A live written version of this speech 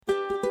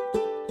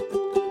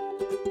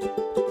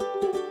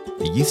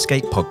the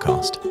Youthscape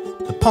podcast,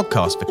 the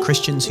podcast for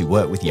Christians who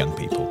work with young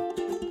people.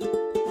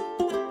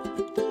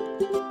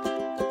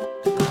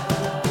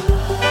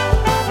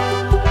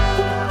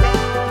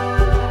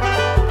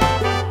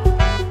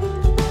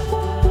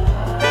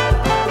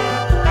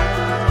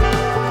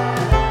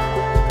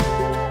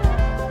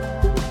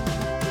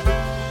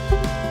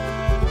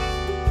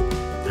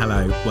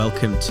 Hello,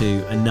 welcome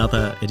to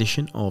another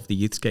edition of the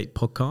Youthscape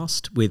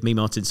podcast with me,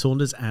 Martin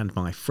Saunders, and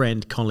my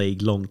friend,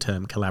 colleague,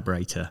 long-term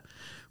collaborator,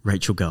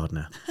 Rachel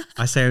Gardner.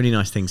 I say only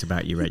nice things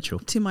about you, Rachel.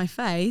 To my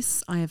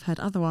face, I have heard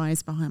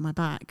otherwise behind my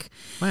back.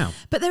 Wow.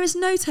 But there is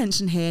no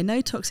tension here,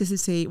 no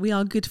toxicity. We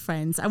are good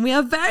friends, and we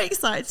are very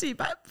excited to be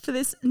back for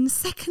this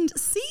second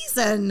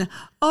season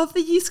of the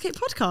Youthscape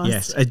podcast.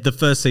 Yes, the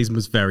first season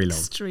was very long.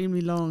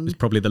 Extremely long. It was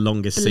probably the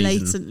longest season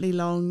Blatantly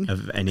long.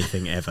 of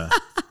anything ever.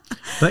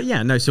 But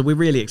yeah, no, so we're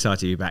really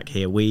excited to be back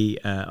here. We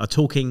are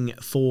talking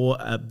for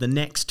the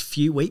next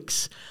few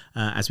weeks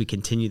as we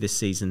continue this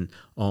season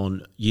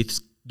on youth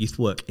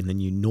work in the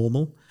new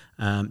normal,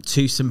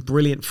 to some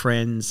brilliant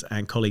friends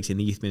and colleagues in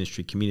the youth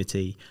ministry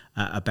community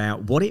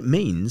about what it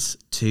means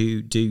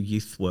to do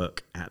youth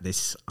work at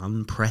this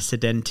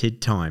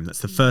unprecedented time.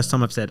 That's the first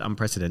time I've said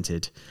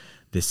unprecedented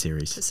this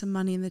series. Put some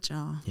money in the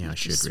jar. Yeah, I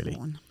should really.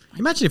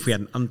 Imagine if we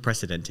had an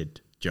unprecedented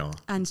jar.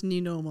 And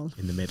new normal.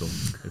 In the middle.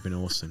 It would have been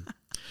awesome.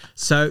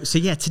 So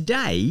yeah,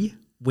 today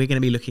we're going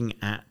to be looking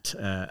at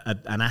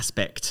an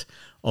aspect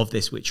of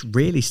this which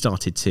really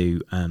started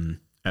to,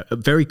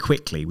 very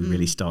quickly, we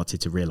really started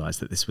to realise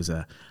that this was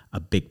a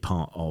big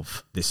part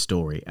of this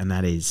story, and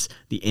that is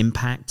the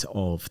impact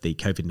of the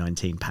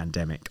COVID-19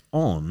 pandemic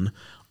on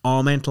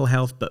our mental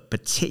health, but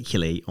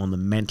particularly on the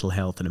mental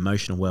health and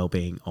emotional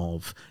well-being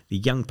of the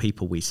young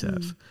people we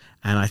serve.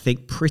 And I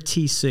think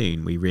pretty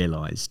soon we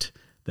realised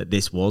that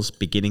this was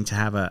beginning to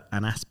have a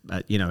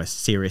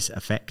serious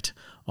effect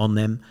on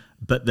them,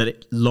 but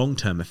that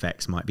long-term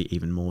effects might be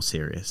even more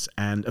serious.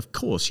 And of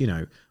course,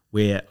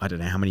 we're, I don't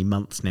know how many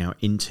months now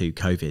into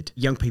COVID.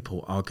 Young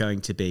people are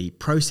going to be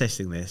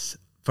processing this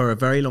for a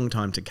very long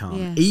time to come.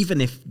 Yes.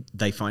 Even if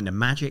they find a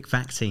magic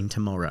vaccine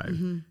tomorrow,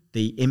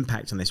 the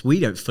impact on this,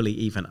 we don't fully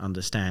even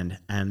understand.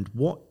 And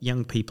what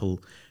young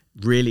people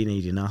really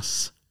need in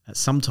us,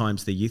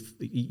 sometimes the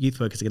youth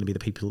workers are going to be the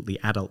people, the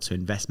adults who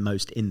invest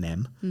most in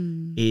them,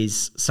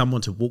 is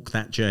someone to walk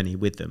that journey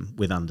with them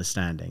with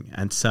understanding.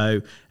 And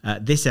so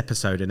this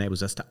episode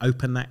enables us to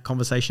open that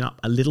conversation up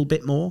a little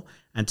bit more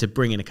and to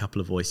bring in a couple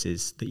of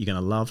voices that you're going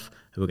to love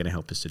who are going to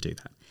help us to do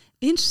that.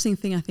 The interesting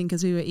thing, I think,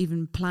 as we were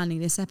even planning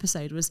this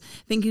episode was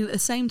thinking at the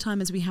same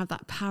time as we have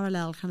that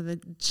parallel kind of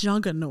the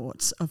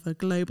juggernaut of a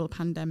global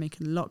pandemic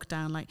and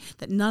lockdown, like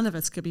that none of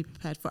us could be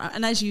prepared for.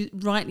 And as you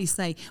rightly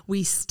say,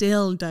 we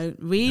still don't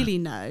really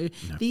know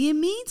the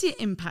immediate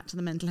impact on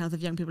the mental health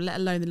of young people, let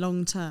alone the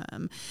long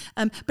term.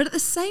 But at the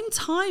same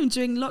time,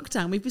 during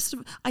lockdown, we've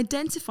sort of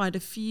identified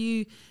a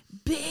few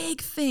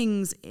big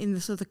things in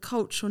the sort of the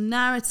cultural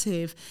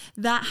narrative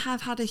that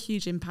have had a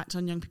huge impact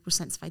on young people's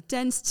sense of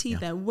identity,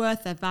 their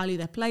worth, their value,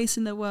 their place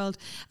in the world.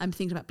 I'm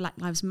thinking about Black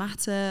Lives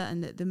Matter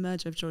and the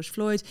murder of George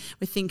Floyd.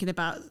 We're thinking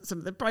about some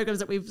of the programs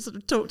that we've sort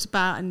of talked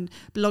about and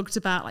blogged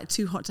about, like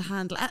Too Hot to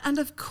Handle. And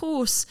of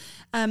course,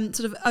 sort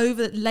of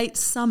over late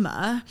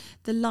summer,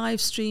 the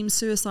live stream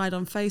suicide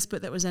on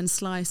Facebook that was then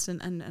sliced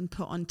and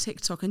put on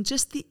TikTok, and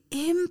just the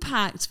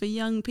impact for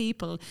young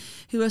people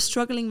who are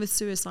struggling with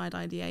suicide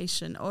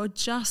ideation or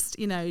just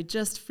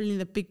feeling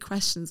the big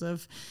questions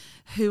of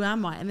who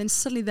am I? And then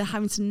suddenly they're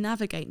having to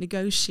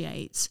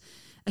negotiate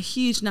a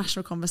huge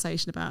national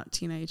conversation about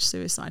teenage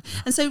suicide.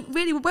 And so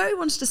really where we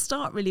wanted to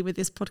start really with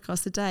this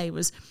podcast today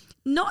was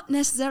not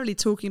necessarily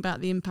talking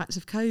about the impact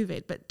of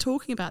COVID, but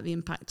talking about the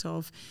impact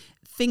of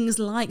things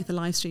like the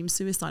live stream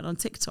suicide on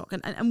TikTok.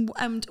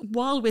 And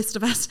while we're sort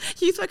of as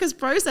youth workers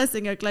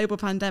processing a global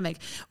pandemic,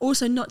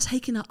 also not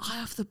taking our eye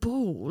off the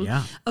ball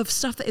of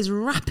stuff that is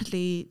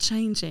rapidly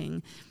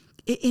changing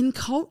in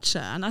culture.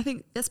 And I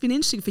think that's been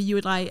interesting for you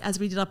and I as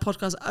we did our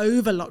podcast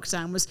over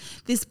lockdown, was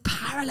this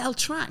parallel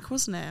track,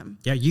 wasn't it?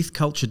 Yeah, youth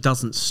culture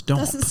doesn't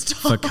stop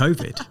for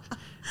COVID.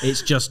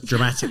 It's just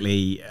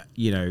dramatically,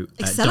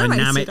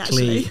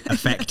 dynamically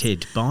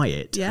affected by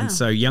it. Yeah. And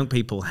so young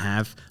people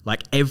have,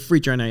 like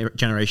every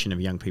generation of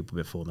young people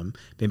before them,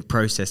 been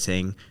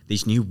processing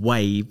these new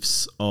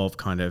waves of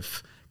kind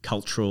of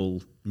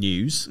cultural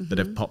news that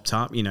have popped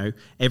up.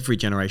 Every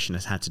generation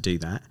has had to do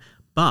that.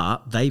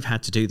 But they've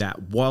had to do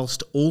that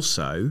whilst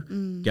also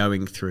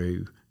going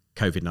through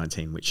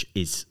COVID-19, which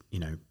is,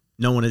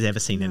 no one has ever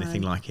seen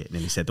anything like it. And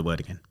then he said the word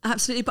again.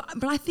 Absolutely.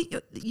 But I think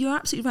you're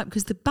absolutely right,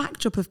 because the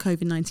backdrop of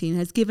COVID-19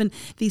 has given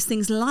these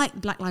things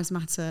like Black Lives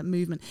Matter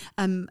movement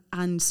and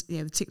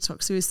the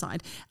TikTok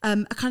suicide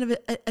a kind of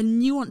a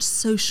nuanced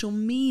social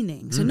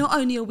meaning. So not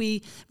only are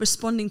we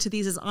responding to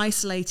these as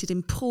isolated,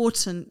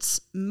 important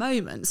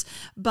moments,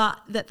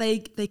 but that they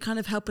kind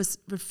of help us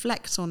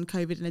reflect on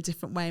COVID in a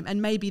different way.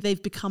 And maybe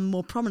they've become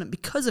more prominent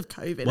because of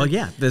COVID. Well,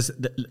 yeah,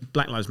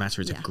 Black Lives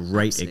Matter is a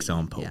great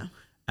example. Yeah.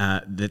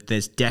 that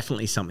there's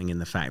definitely something in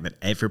the fact that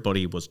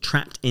everybody was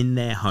trapped in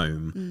their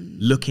home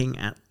looking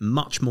at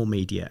much more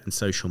media and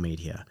social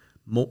media,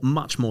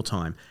 much more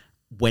time.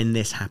 When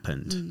this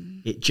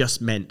happened, it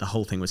just meant the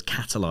whole thing was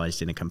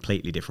catalyzed in a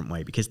completely different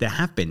way, because there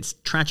have been,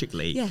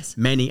 tragically,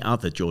 many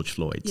other George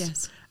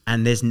Floyds,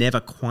 and there's never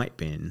quite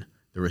been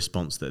the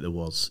response that there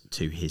was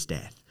to his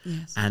death.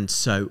 And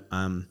so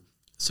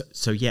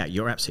yeah,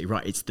 you're absolutely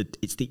right. It's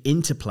the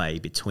interplay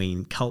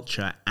between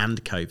culture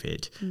and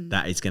COVID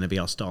that is going to be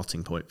our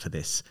starting point for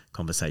this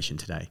conversation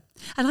today.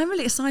 And I'm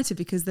really excited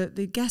because the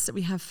guest that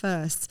we have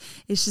first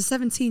is she's a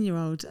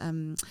 17-year-old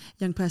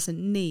young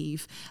person,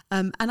 Neve.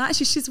 And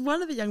actually, she's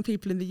one of the young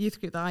people in the youth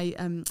group that I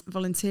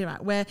volunteer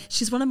at, where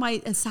she's one of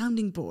my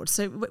sounding boards.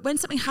 So when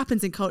something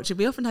happens in culture,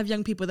 we often have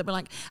young people that were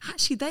like,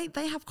 actually,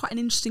 they have quite an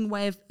interesting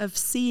way of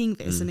seeing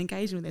this and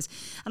engaging with this.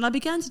 And I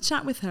began to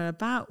chat with her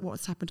about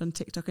what's happened on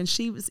TikTok, and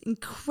she was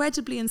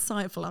incredibly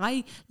insightful.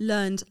 I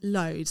learned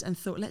loads and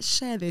thought, let's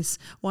share this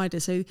wider.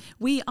 So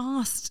we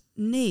asked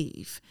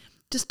Neve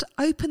just to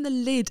open the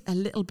lid a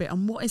little bit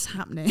on what is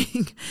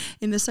happening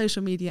in the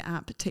social media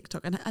app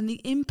TikTok and the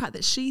impact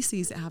that she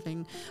sees it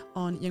having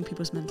on young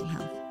people's mental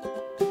health.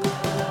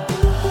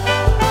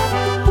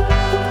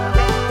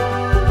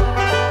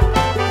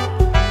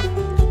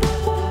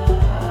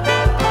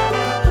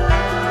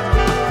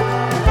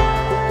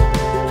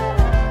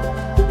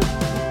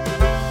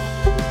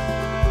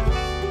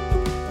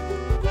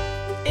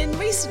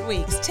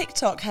 Weeks,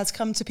 TikTok has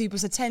come to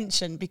people's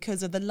attention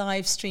because of the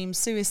live stream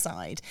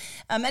suicide.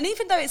 And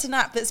even though it's an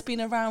app that's been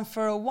around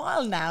for a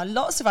while now,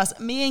 lots of us,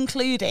 me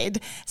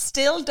included,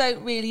 still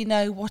don't really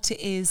know what it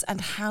is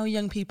and how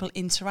young people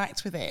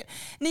interact with it.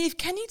 Neve,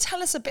 can you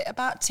tell us a bit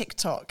about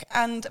TikTok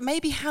and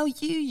maybe how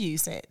you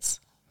use it?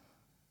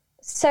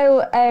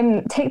 So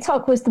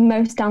TikTok was the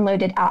most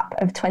downloaded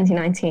app of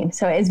 2019.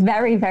 So it is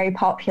very, very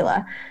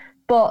popular.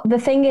 But the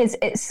thing is,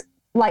 it's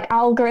like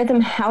algorithm,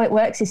 how it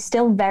works is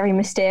still very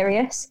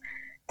mysterious.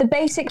 The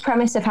basic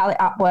premise of how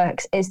the app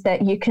works is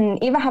that you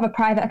can either have a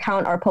private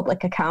account or a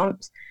public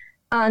account.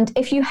 And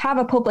if you have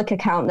a public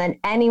account, then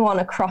anyone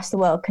across the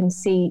world can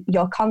see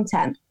your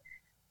content.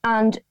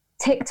 And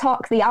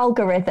TikTok, the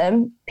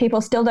algorithm, people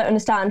still don't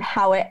understand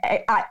how it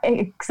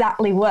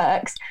exactly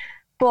works,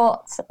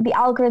 but the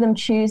algorithm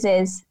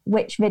chooses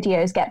which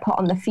videos get put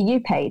on the For You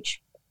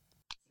page.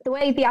 The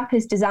way the app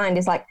is designed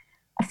is like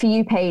a For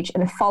You page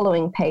and a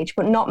following page,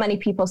 but not many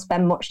people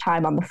spend much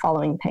time on the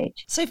following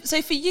page. So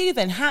for you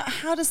then,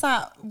 how does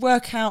that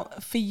work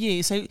out for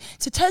you? So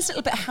tell us a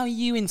little bit how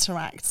you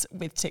interact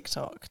with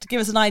TikTok, to give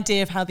us an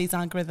idea of how these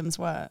algorithms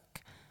work.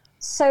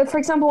 So, for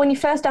example, when you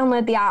first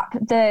download the app,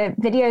 the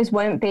videos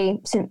won't be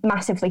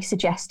massively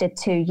suggested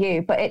to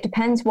you, but it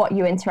depends what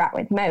you interact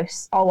with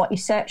most or what you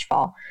search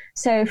for.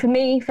 So for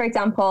me, for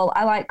example,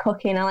 I like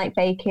cooking, I like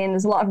baking.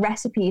 There's a lot of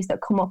recipes that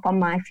come up on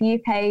my For You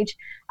page.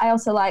 I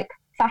also like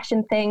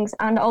fashion things,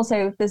 and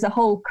also there's a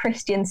whole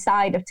Christian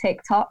side of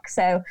TikTok,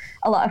 so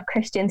a lot of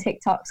Christian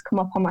TikToks come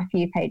up on my For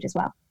You page as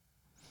well.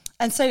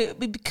 And so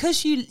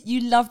because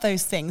you love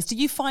those things, do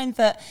you find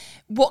that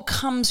what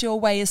comes your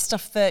way is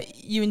stuff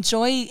that you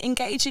enjoy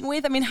engaging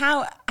with? I mean,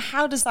 how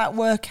does that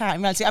work out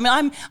in reality? I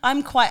mean,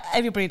 I'm quite,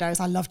 everybody knows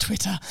I love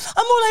Twitter.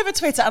 I'm all over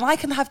Twitter and I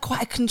can have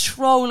quite a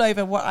control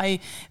over what I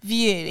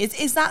view.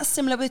 Is that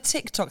similar with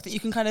TikTok, that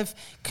you can kind of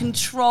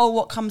control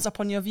what comes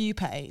up on your view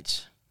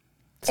page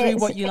through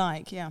what you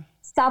like? Yeah.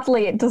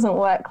 Sadly, it doesn't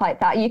work like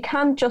that. You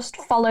can just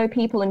follow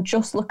people and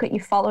just look at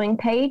your following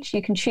page.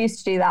 You can choose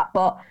to do that,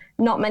 but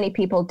not many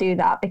people do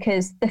that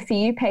because the For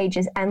You page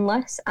is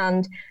endless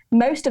and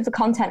most of the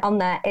content on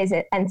there is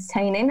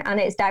entertaining and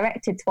it's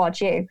directed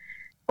towards you.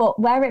 But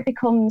where it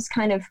becomes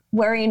kind of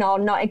worrying or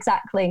not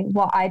exactly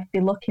what I'd be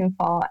looking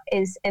for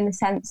is in the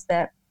sense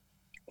that,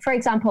 for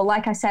example,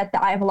 like I said,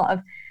 that I have a lot of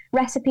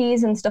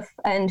recipes and stuff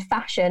and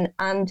fashion,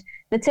 and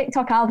the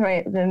TikTok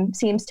algorithm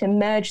seems to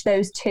merge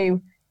those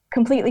two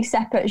completely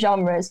separate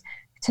genres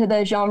to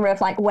the genre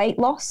of like weight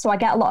loss. So I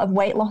get a lot of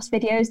weight loss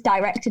videos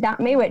directed at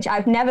me, which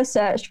I've never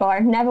searched for,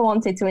 I've never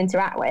wanted to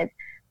interact with,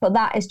 but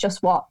that is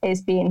just what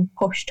is being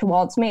pushed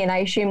towards me. And I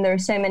assume there are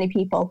so many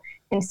people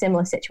in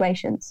similar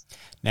situations.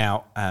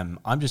 Now,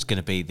 I'm just going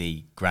to be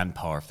the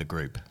grandpa of the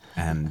group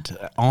and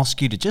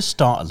ask you to just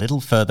start a little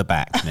further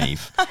back,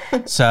 Neve.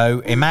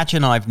 So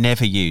imagine I've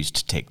never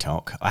used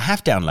TikTok. I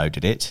have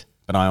downloaded it,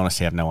 but I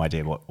honestly have no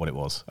idea what it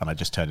was, and I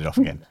just turned it off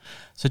again.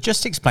 So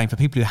just explain for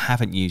people who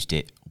haven't used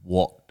it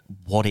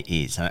what it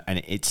is,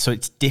 and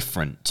it's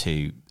different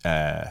to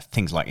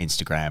things like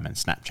Instagram and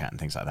Snapchat and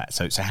things like that.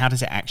 So how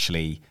does it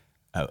actually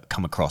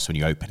come across when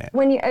you open it?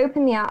 When you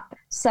open the app,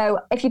 so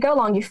if you go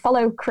along, you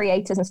follow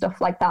creators and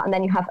stuff like that, and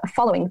then you have a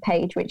following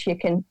page which you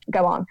can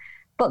go on.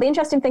 But the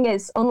interesting thing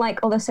is, unlike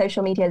other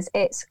social medias,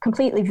 it's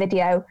completely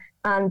video,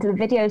 and the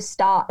videos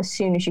start as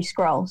soon as you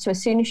scroll. So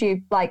as soon as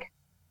you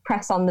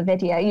press on the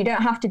video, you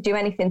don't have to do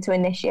anything to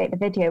initiate the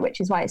video, which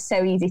is why it's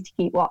so easy to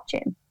keep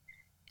watching.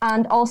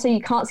 And also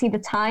you can't see the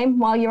time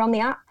while you're on the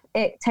app.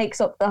 it takes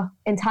up the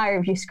entire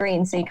of your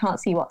screen, so you can't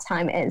see what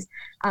time it is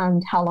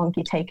and how long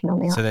you're taking on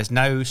the app. So there's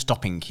no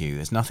stopping cue.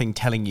 There's nothing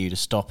telling you to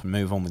stop and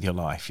move on with your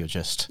life. You're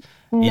just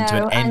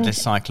into an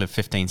endless cycle of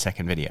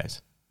 15-second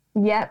videos.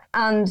 Yep,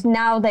 and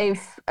now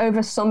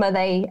over summer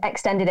they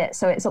extended it,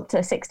 so it's up to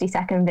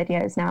 60-second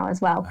videos now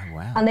as well. Oh,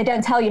 wow. And they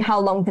don't tell you how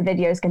long the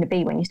video is going to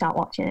be when you start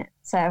watching it.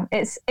 So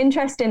it's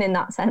interesting in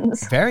that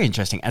sense. Very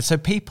interesting. And so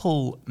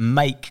people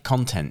make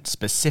content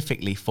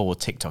specifically for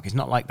TikTok. It's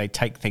not like they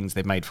take things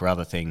they've made for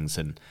other things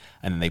and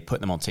they put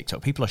them on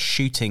TikTok. People are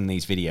shooting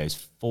these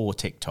videos for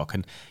TikTok.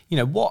 And,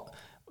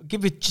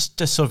 give it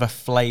just a sort of a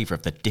flavor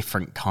of the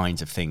different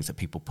kinds of things that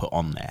people put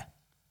on there.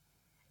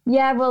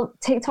 Yeah, well,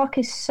 TikTok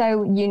is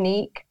so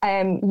unique.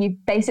 You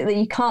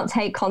can't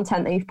take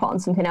content that you've put on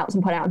something else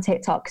and put it on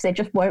TikTok because it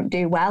just won't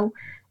do well.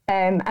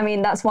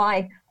 That's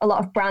why a lot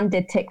of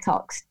branded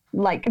TikToks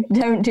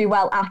don't do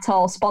well at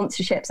all.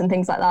 Sponsorships and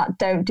things like that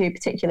don't do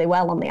particularly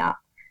well on the app.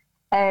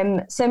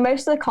 So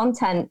most of the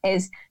content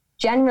is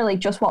generally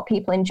just what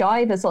people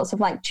enjoy. There's lots of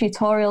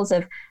tutorials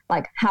of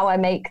how I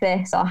make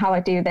this or how I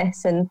do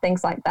this and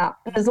things like that.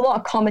 There's a lot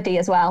of comedy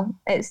as well.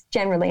 It's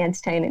generally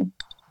entertaining.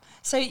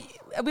 So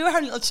we were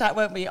having a little chat,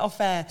 weren't we, off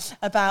air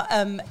about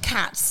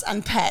cats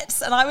and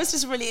pets. And I was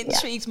just really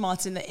intrigued,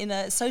 Martin, that in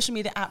a social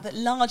media app that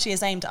largely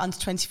is aimed at under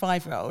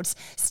 25-year-olds,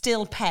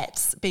 still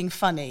pets being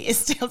funny is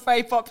still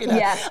very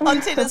popular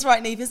on Tinder's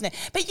Right Neve, isn't it?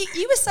 But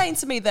you were saying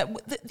to me that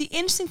the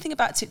interesting thing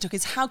about TikTok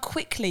is how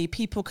quickly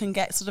people can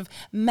get sort of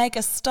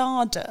mega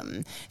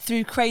stardom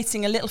through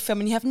creating a little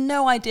film, and you have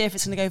no idea if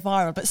it's going to go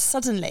viral, but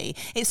suddenly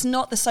it's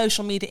not the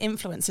social media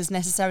influencers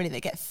necessarily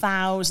that get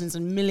thousands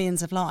and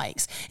millions of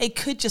likes. It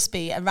could just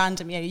be a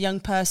random young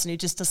person who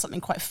just does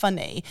something quite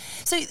funny.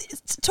 So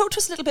talk to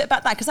us a little bit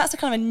about that, because that's a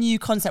kind of a new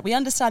concept. We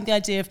understand the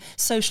idea of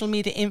social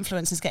media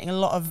influencers getting a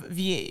lot of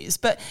views,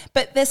 but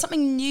there's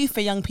something new for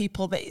young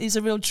people that is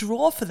a real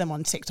draw for them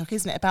on TikTok,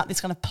 isn't it, about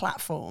this kind of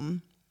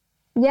platform?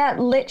 Yeah,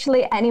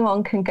 literally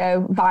anyone can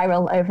go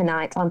viral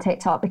overnight on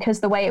TikTok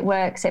because the way it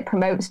works, it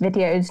promotes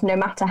videos no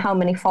matter how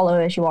many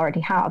followers you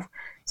already have.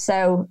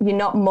 So you're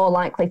not more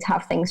likely to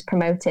have things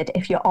promoted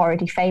if you're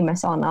already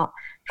famous or not.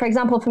 For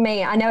example, for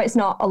me, I know it's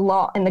not a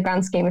lot in the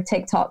grand scheme of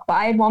TikTok, but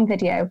I had one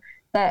video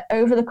that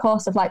over the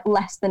course of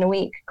less than a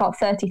week got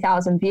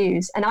 30,000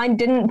 views. And I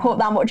didn't put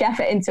that much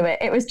effort into it.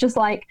 It was just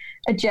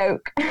a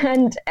joke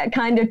and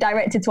kind of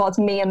directed towards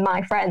me and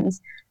my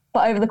friends.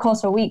 But over the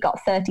course of a week got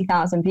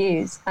 30,000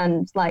 views.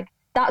 And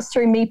that's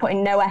through me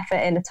putting no effort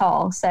in at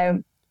all.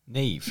 So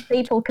Neve,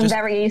 people can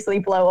very easily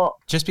blow up.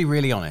 Just be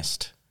really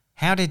honest.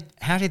 How did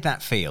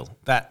that feel?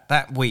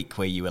 That week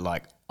where you were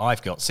like,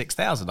 I've got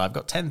 6,000, I've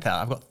got 10,000,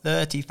 I've got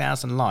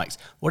 30,000 likes.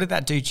 What did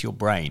that do to your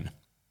brain?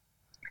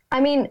 I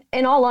mean,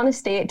 in all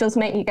honesty, it does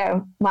make you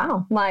go,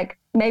 wow,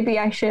 maybe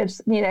I should,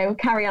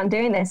 carry on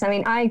doing this. I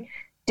mean, I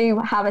do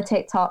have a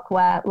TikTok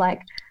where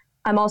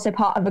I'm also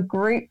part of a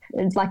group.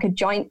 It's a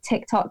joint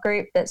TikTok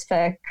group that's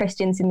for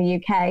Christians in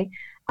the UK.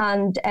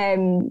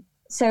 And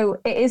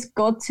so it is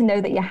good to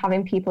know that you're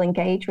having people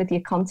engage with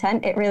your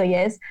content. It really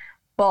is.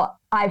 But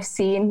I've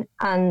seen,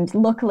 and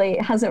luckily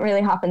it hasn't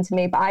really happened to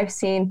me, but I've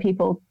seen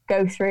people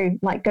go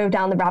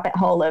down the rabbit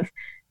hole of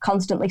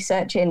constantly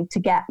searching to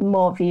get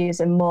more views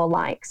and more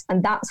likes.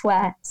 And that's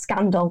where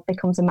scandal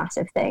becomes a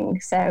massive thing.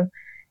 So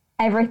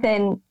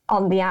everything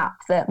on the app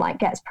that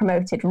gets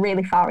promoted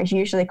really far is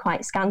usually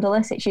quite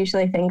scandalous. It's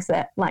usually things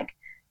that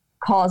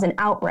cause an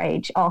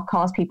outrage or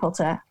cause people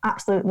to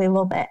absolutely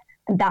love it.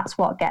 And that's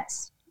what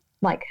gets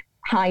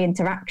high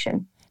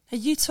interaction.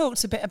 You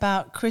talked a bit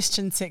about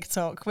Christian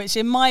TikTok, which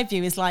in my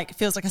view is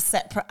feels like a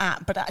separate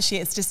app, but actually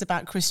it's just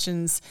about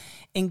Christians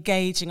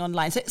engaging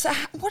online. So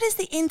what is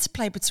the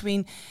interplay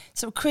between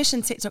sort of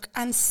Christian TikTok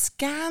and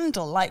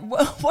scandal?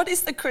 What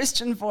is the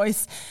Christian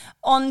voice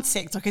on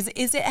TikTok?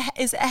 Is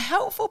it a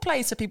helpful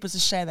place for people to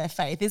share their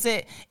faith? Is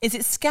it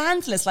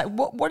scandalous?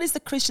 What is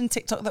the Christian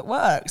TikTok that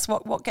works?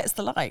 What gets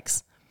the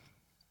likes?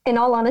 In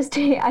all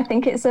honesty, I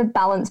think it's a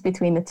balance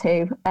between the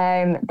two.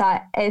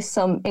 That is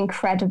some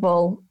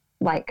incredible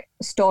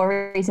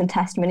stories and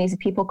testimonies of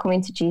people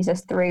coming to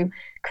Jesus through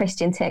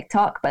Christian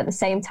TikTok, but at the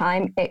same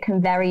time it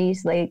can very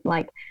easily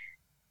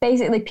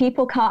basically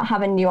people can't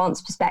have a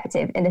nuanced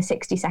perspective in a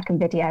 60-second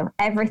video.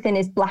 Everything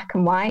is black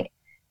and white,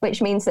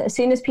 which means that as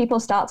soon as people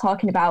start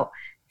talking about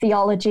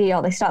theology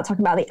or they start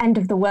talking about the end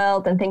of the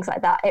world and things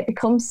like that, it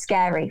becomes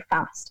scary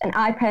fast. And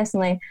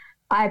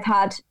I've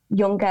had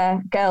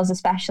younger girls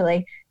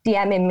especially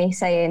DMing me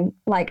saying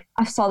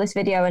I saw this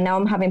video and now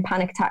I'm having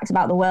panic attacks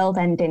about the world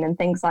ending and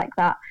things like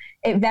that.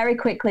 It very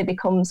quickly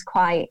becomes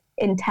quite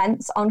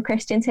intense on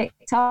Christian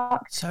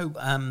TikTok. So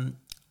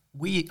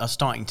we are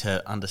starting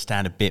to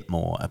understand a bit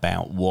more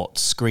about what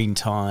screen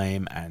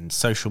time and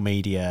social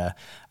media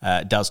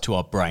does to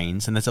our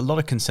brains. And there's a lot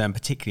of concern,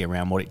 particularly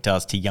around what it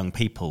does to young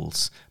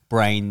people's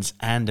brains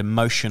and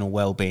emotional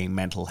well-being,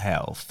 mental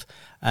health.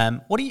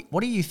 What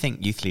do you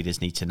think youth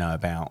leaders need to know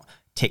about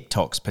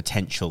TikTok's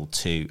potential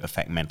to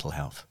affect mental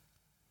health?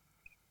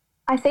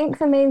 I think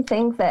the main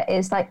thing that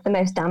is like the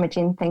most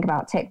damaging thing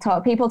about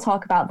TikTok, people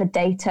talk about the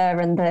data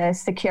and the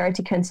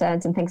security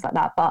concerns and things like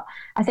that, but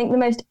I think the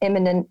most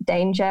imminent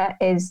danger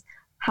is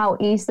how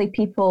easily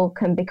people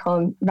can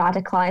become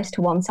radicalized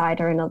to one side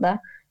or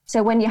another.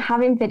 So when you're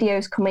having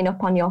videos coming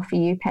up on your For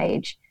You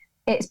page,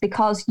 it's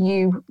because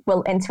you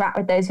will interact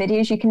with those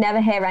videos. You can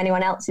never hear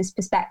anyone else's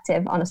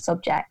perspective on a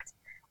subject,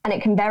 and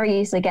it can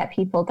very easily get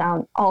people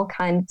down all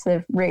kinds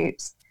of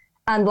routes.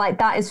 And like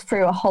that is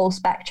through a whole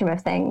spectrum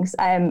of things.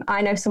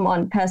 I know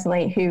someone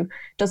personally who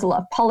does a lot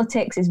of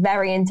politics, is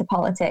very into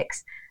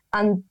politics,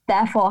 and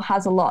therefore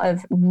has a lot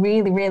of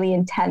really, really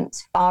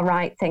intense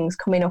far-right things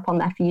coming up on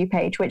their For You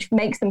page, which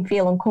makes them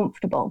feel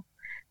uncomfortable.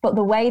 But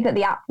the way that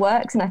the app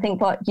works, and I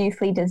think what youth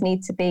leaders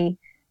need to be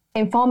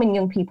informing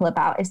young people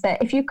about, is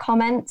that if you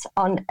comment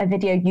on a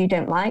video you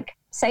don't like,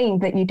 saying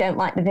that you don't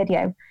like the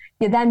video,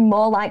 you're then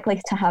more likely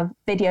to have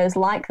videos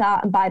like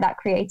that and by that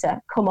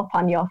creator come up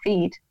on your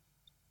feed.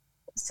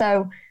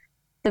 So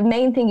the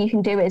main thing you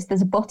can do is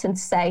there's a button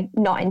to say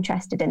not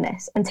interested in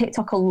this, and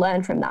TikTok will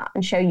learn from that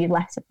and show you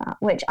less of that,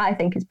 which I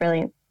think is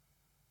brilliant.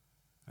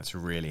 That's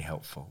really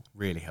helpful,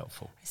 really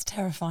helpful. It's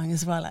terrifying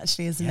as well,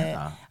 actually, isn't it?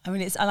 I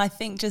mean, and I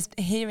think just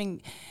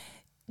hearing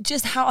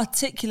just how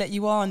articulate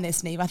you are on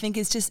this, Niamh, I think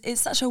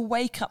it's such a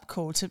wake-up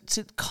call to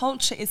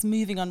culture is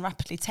moving on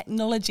rapidly.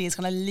 Technology is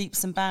kind of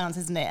leaps and bounds,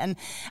 isn't it?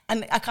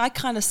 And I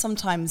kind of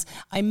sometimes,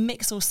 I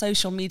mix all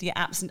social media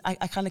apps and I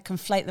kind of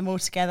conflate them all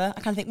together. I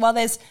kind of think, well,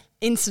 there's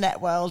internet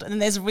world and then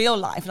there's real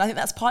life. And I think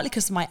that's partly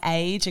because of my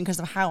age and because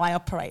of how I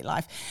operate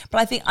life. But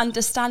I think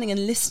understanding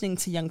and listening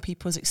to young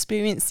people's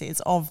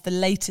experiences of the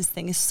latest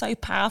thing is so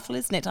powerful,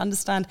 isn't it? To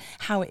understand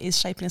how it is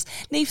shaping us.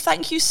 Niamh,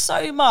 thank you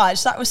so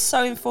much. That was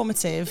so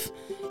informative.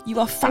 You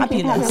are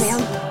fabulous. Thank you for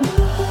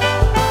having me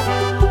on.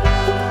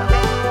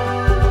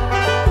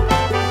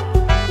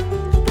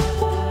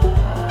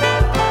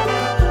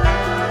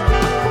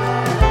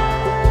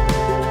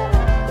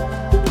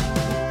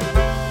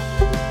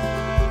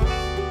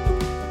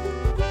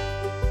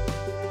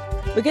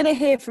 We're going to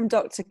hear from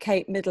Dr.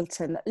 Kate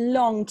Middleton,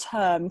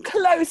 long-term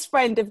close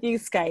friend of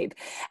Youthscape.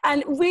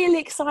 And really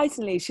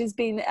excitingly, she's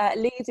been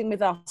leading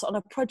with us on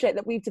a project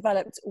that we've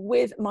developed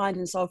with Mind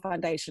and Soul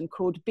Foundation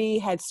called Be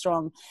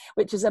Headstrong,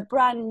 which is a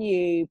brand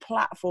new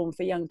platform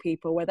for young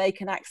people where they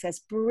can access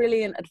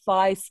brilliant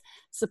advice,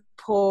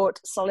 support,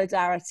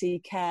 solidarity,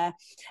 care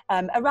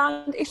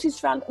around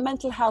issues around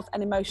mental health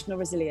and emotional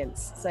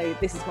resilience. So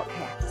this is what Kate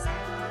has to say.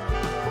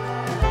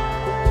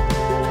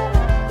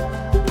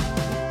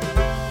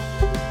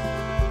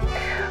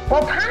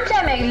 Well,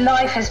 pandemic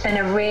life has been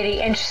a really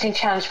interesting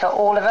challenge for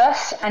all of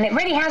us, and it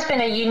really has been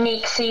a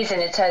unique season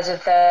in terms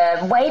of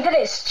the way that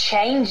it's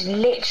changed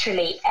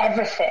literally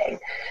everything.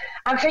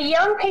 And for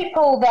young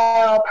people,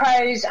 there are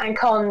pros and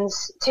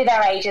cons to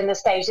their age and the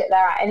stage that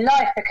they're at in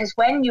life, because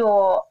when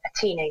you're a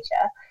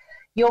teenager,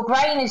 your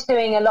brain is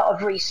doing a lot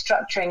of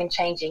restructuring and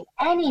changing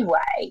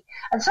anyway.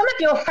 And some of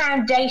your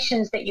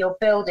foundations that you're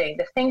building,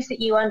 the things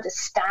that you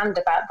understand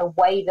about the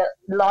way that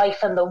life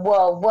and the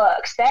world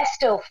works, they're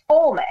still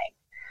forming.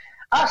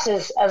 Us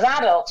as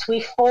adults,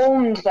 we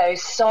formed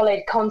those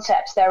solid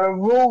concepts. There are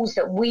rules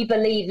that we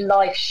believe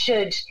life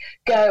should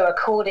go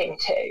according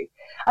to.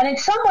 And in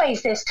some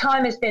ways, this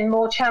time has been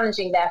more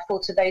challenging, therefore,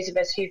 to those of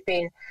us who've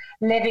been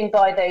living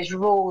by those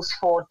rules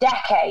for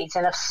decades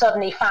and have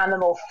suddenly found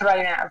them all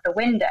thrown out of the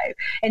window.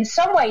 In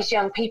some ways,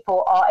 young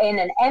people are in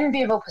an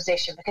enviable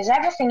position because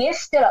everything is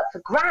still up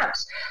for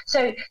grabs.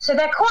 So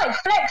they're quite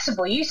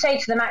flexible. You say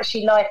to them,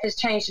 actually, life has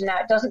changed and now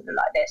it doesn't look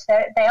like this.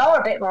 They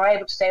are a bit more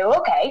able to say, oh,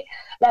 okay,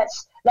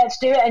 let's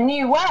do it a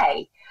new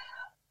way.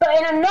 But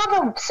in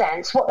another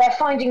sense, what they're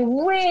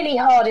finding really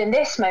hard in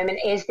this moment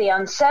is the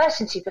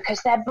uncertainty,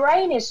 because their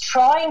brain is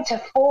trying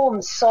to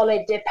form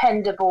solid,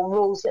 dependable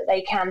rules that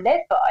they can live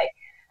by.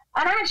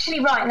 And actually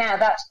right now,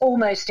 that's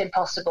almost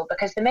impossible,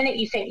 because the minute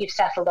you think you've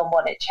settled on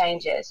one, it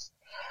changes.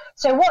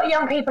 So what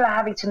young people are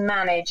having to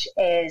manage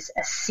is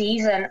a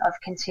season of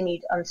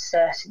continued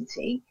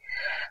uncertainty,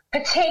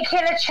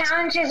 particular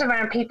challenges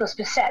around people's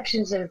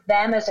perceptions of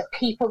them as a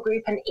people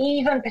group, and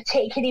even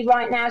particularly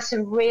right now,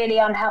 some really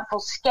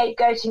unhelpful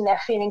scapegoating. They're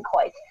feeling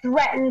quite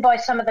threatened by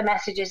some of the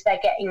messages they're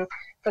getting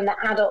from the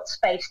adult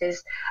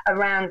spaces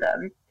around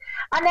them.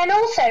 And then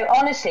also,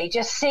 honestly,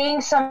 just seeing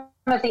some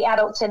of the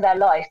adults in their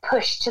life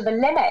pushed to the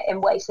limit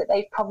in ways that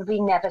they've probably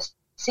never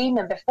seen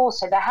them before.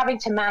 So they're having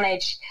to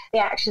manage the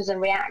actions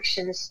and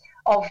reactions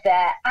of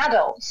their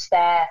adults,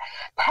 their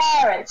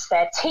parents,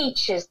 their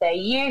teachers, their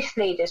youth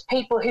leaders,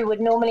 people who would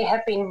normally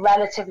have been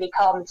relatively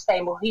calm and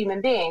stable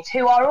human beings,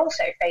 who are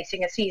also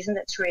facing a season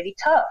that's really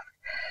tough.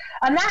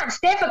 And that's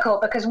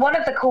difficult because one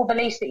of the core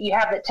beliefs that you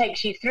have that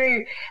takes you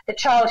through the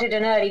childhood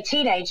and early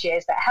teenage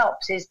years that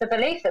helps is the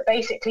belief that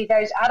basically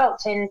those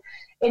adults in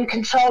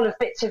control of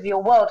bits of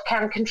your world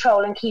can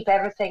control and keep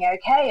everything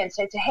okay. And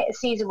so to hit a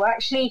season where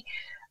actually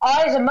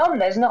I, as a mum,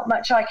 there's not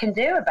much I can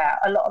do about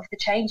a lot of the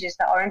changes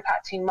that are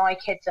impacting my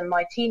kids and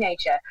my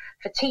teenager.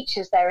 For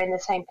teachers, they're in the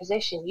same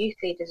position. Youth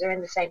leaders are in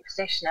the same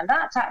position. And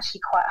that's actually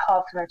quite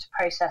hard for them to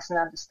process and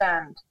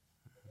understand.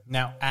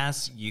 Now,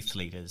 as youth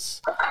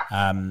leaders,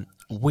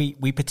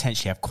 we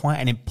potentially have quite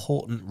an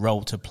important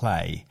role to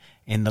play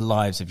in the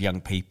lives of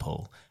young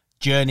people,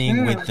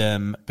 journeying with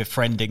them,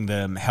 befriending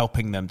them,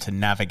 helping them to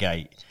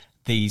navigate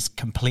these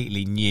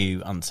completely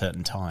new,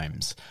 uncertain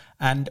times.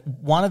 And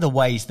one of the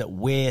ways that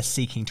we're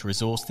seeking to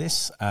resource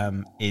this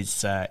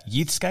is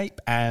Youthscape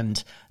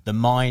and the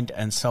Mind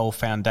and Soul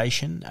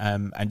Foundation.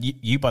 And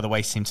you, by the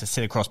way, seem to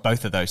sit across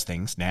both of those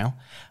things now,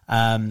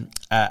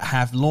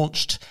 have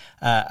launched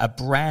a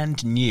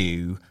brand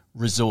new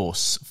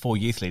resource for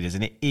youth leaders,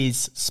 and it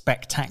is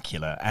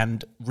spectacular.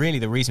 And really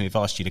the reason we've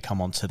asked you to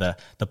come onto the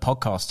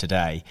podcast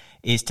today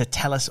is to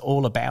tell us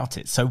all about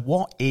it. So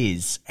what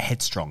is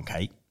Headstrong,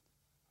 Kate?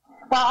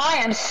 Well, I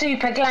am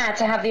super glad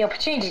to have the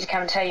opportunity to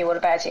come and tell you all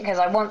about it, because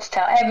I want to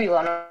tell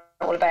everyone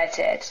all about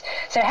it.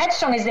 So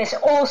Headstrong is this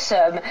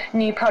awesome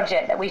new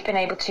project that we've been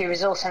able to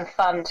resource and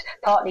fund,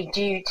 partly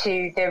due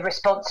to the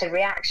response and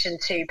reaction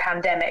to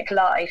pandemic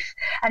life.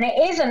 And it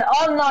is an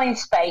online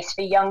space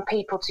for young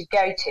people to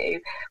go to,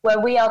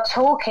 where we are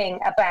talking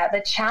about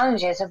the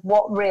challenges of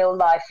what real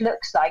life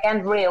looks like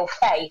and real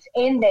faith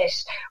in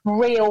this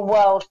real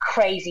world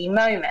crazy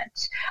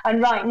moment.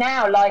 And right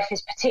now life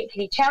is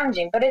particularly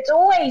challenging, but it's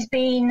always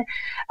been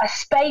a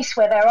space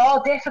where there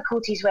are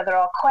difficulties, where there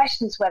are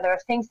questions, where there are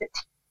things that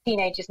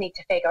teenagers need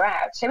to figure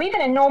out. So even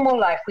in normal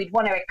life, we'd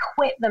want to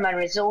equip them and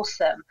resource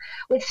them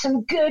with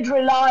some good,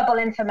 reliable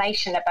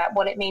information about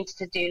what it means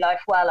to do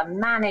life well and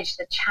manage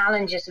the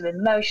challenges of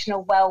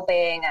emotional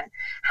well-being and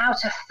how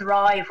to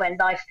thrive when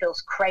life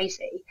feels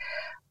crazy.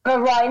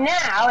 But right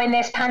now, in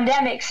this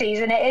pandemic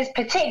season, it is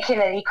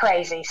particularly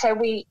crazy. So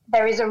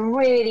there is a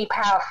really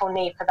powerful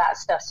need for that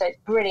stuff. So it's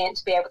brilliant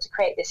to be able to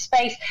create this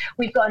space.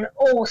 We've got an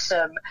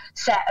awesome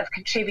set of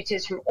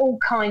contributors from all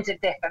kinds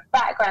of different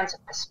backgrounds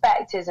and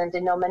perspectives and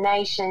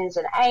denominations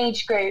and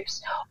age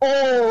groups,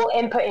 all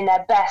inputting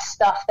their best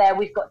stuff there.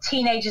 We've got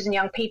teenagers and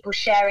young people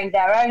sharing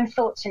their own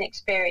thoughts and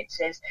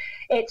experiences.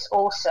 It's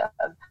awesome.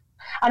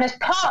 And as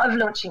part of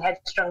launching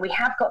Headstrong, we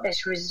have got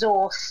this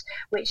resource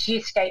which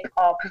Youthscape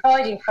are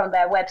providing from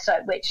their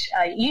website, which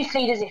youth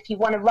leaders, if you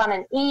want to run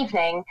an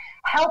evening,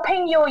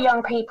 helping your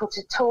young people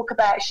to talk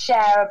about,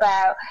 share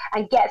about,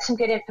 and get some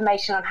good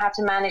information on how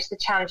to manage the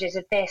challenges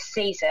of this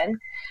season,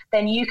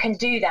 then you can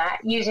do that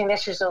using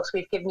this resource.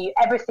 We've given you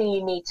everything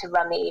you need to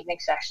run the evening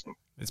session.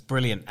 It's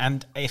brilliant.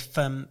 And if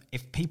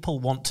people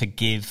want to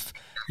give,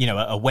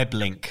 a web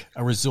link,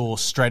 a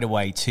resource straight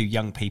away to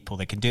young people,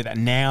 they can do that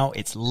now.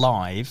 It's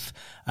live.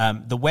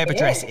 The web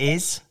address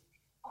is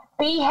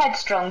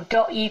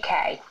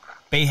beheadstrong.uk.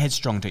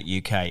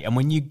 beheadstrong.uk. And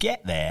when you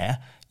get there,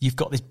 you've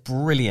got this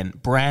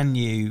brilliant brand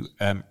new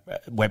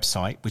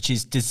website, which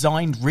is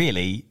designed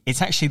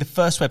it's actually the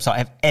first website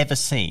I've ever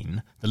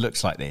seen that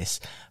looks like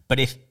this. But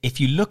if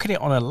you look at it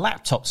on a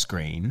laptop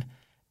screen,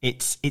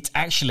 it's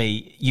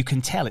actually, you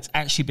can tell it's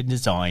actually been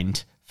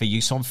designed for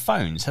use on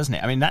phones, hasn't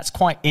it? I mean, that's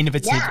quite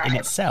innovative in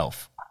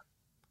itself.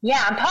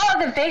 Yeah, and part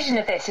of the vision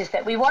of this is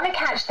that we want to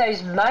catch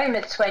those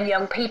moments when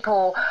young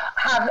people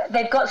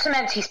they've got some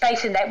empty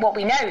space in there. What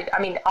we know,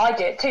 I mean, I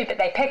do it too, but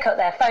they pick up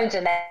their phones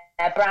and they're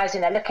browsing,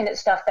 they're looking at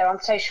stuff, they're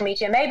on social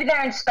media. Maybe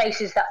they're in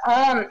spaces that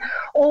aren't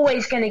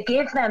always going to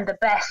give them the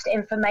best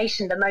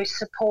information, the most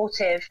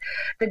supportive,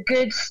 the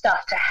good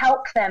stuff to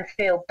help them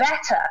feel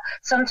better.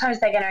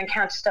 Sometimes they're going to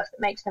encounter stuff that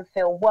makes them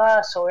feel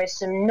worse or is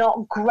some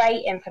not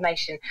great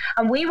information.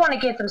 And we want to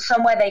give them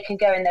somewhere they can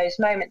go in those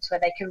moments where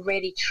they can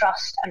really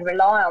trust and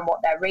rely on what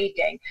they're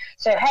reading.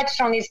 So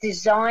Headstrong is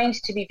designed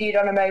to be viewed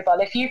on a mobile.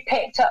 If you've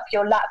picked up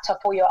your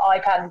laptop or your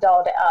iPad and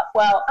dialed it up,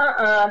 well,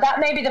 that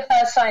may be the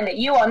first sign that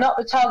you are not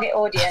the target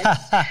audience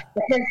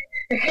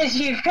because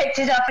you've picked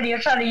it up and you're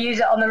trying to use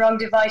it on the wrong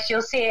device.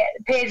 You'll see it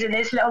appears in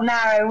this little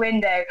narrow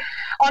window.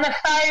 On a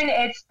phone,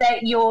 it's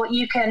that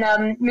you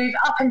can move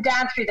up and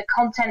down through the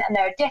content, and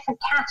there are different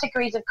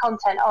categories of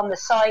content on the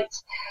site.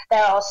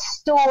 There are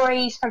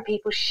stories from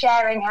people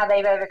sharing how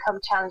they've overcome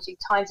challenging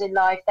times in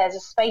life. There's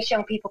a space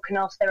young people can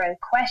ask their own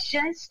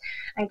questions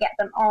and get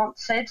them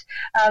answered.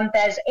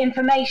 There's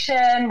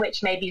information,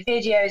 which may be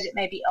videos, it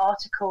may be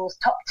articles,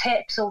 top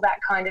tips, all that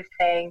kind of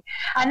thing.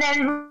 And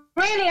then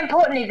really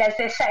importantly, there's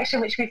this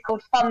section which we've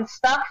called Fun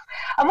Stuff.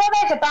 And what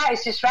that's about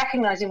is just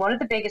recognizing one of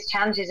the biggest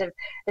challenges of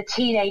the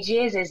teenage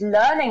years is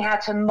learning how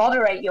to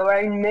moderate your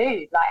own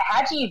mood. Like,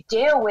 how do you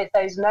deal with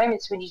those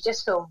moments when you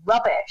just feel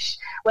rubbish,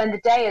 when the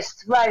day has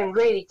thrown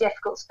really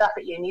difficult stuff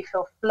at you and you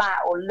feel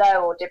flat or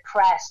low or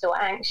depressed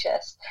or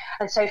anxious?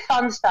 And so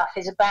Fun Stuff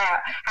is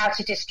about how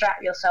to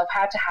distract yourself,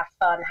 how to have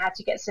fun, how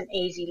to get some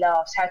easy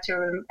laughs, how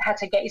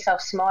to get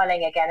yourself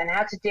smiling again, and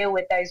how to deal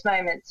with those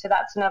moments. So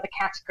that's another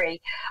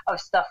category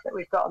of stuff that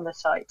we've got on the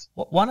site.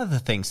 One of the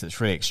things that's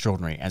really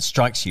extraordinary and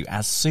strikes you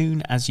as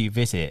soon as you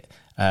visit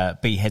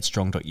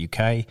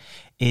beheadstrong.uk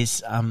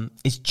is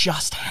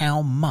just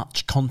how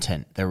much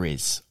content there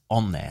is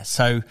on there.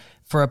 So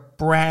for a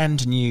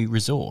brand new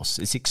resource,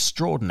 it's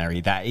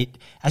extraordinary that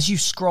as you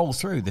scroll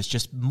through, there's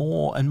just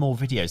more and more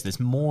videos,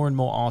 there's more and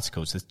more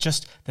articles,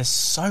 there's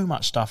so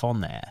much stuff on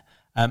there.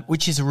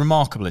 which is a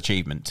remarkable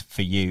achievement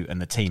for you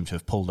and the team to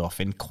have pulled off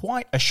in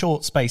quite a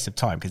short space of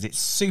time, because it's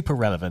super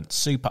relevant,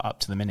 super up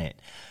to the minute.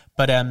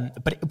 But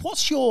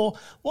what's your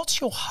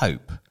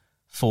hope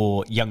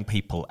for young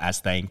people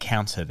as they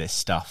encounter this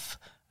stuff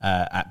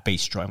at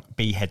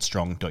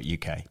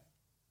beheadstrong.uk?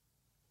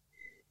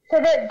 So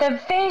the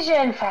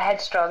vision for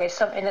Headstrong is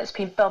something that's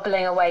been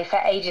bubbling away for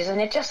ages, and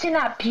it just in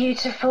that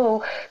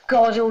beautiful,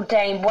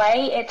 God-ordained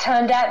way, it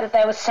turned out that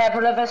there were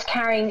several of us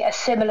carrying a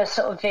similar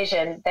sort of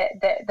vision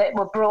that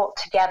were brought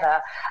together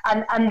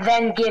and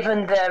then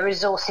given the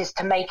resources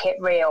to make it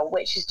real,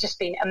 which has just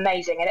been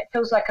amazing. And it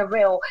feels like a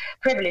real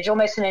privilege,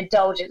 almost an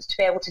indulgence, to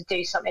be able to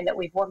do something that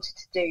we've wanted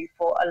to do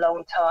for a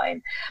long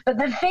time. But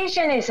the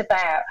vision is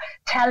about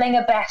telling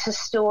a better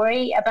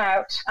story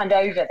about and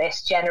over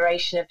this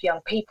generation of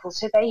young people,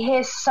 so they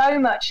hear so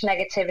much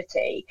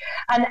negativity,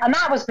 and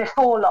that was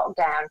before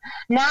lockdown.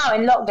 Now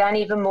in lockdown,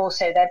 even more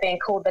so, they're being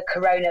called the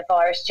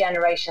coronavirus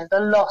generation, the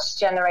lost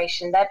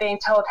generation. They're being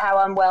told how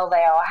unwell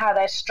they are, how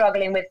they're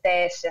struggling with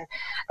this, and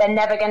they're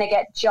never going to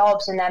get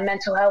jobs, and their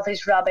mental health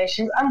is rubbish.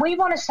 And we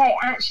want to say,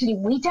 actually,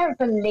 we don't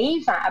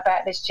believe that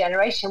about this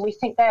generation. We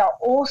think they are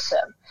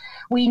awesome.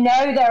 We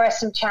know there are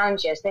some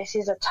challenges. This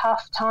is a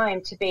tough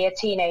time to be a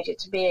teenager,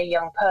 to be a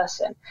young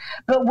person.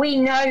 But we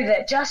know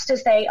that just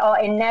as they are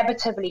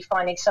inevitably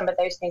finding some of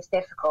those things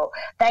difficult,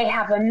 they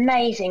have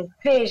amazing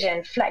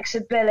vision,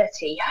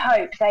 flexibility,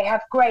 hope. They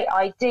have great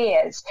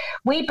ideas.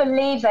 We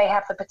believe they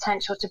have the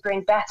potential to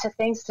bring better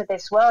things to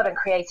this world and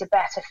create a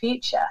better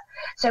future.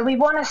 So we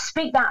want to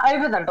speak that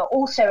over them, but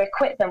also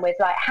equip them with,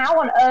 like,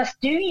 how on earth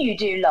do you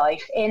do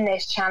life in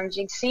this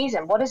challenging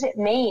season? What does it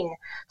mean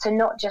to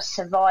not just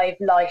survive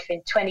life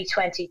in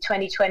 2020,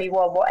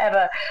 2021,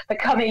 whatever the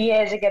coming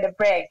years are going to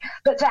bring,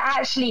 but to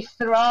actually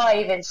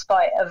thrive in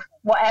spite of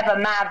whatever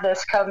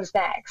madness comes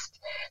next?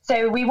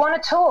 So we want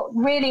to talk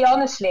really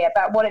honestly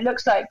about what it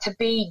looks like to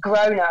be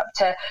grown up,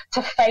 to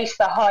face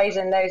the highs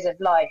and lows of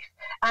life,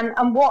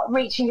 and what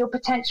reaching your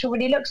potential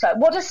really looks like.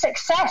 What does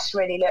success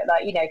really look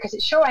like? Because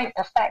it sure ain't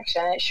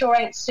perfection, and it sure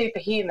ain't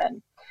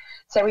superhuman.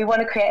 So we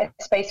want to create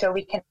a space where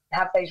we can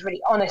have those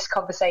really honest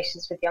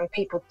conversations with young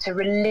people to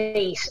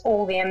release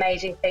all the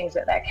amazing things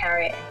that they're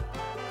carrying.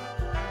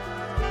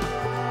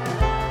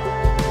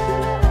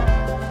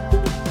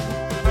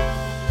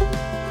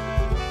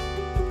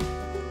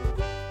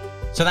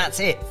 So that's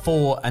it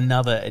for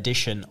another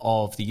edition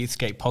of the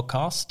Youthscape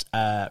podcast.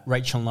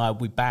 Rachel and I will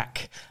be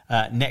back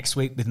next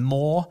week with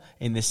more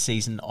in this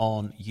season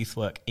on youth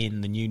work in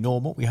the new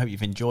normal. We hope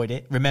you've enjoyed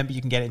it. Remember, you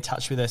can get in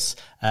touch with us,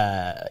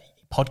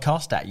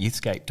 podcast at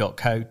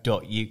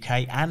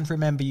youthscape.co.uk. And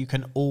remember, you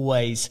can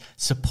always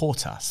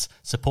support us,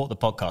 support the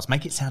podcast,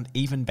 make it sound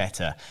even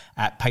better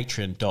at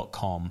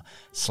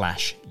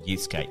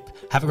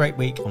patreon.com/youthscape. Have a great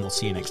week, and we'll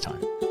see you next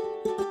time.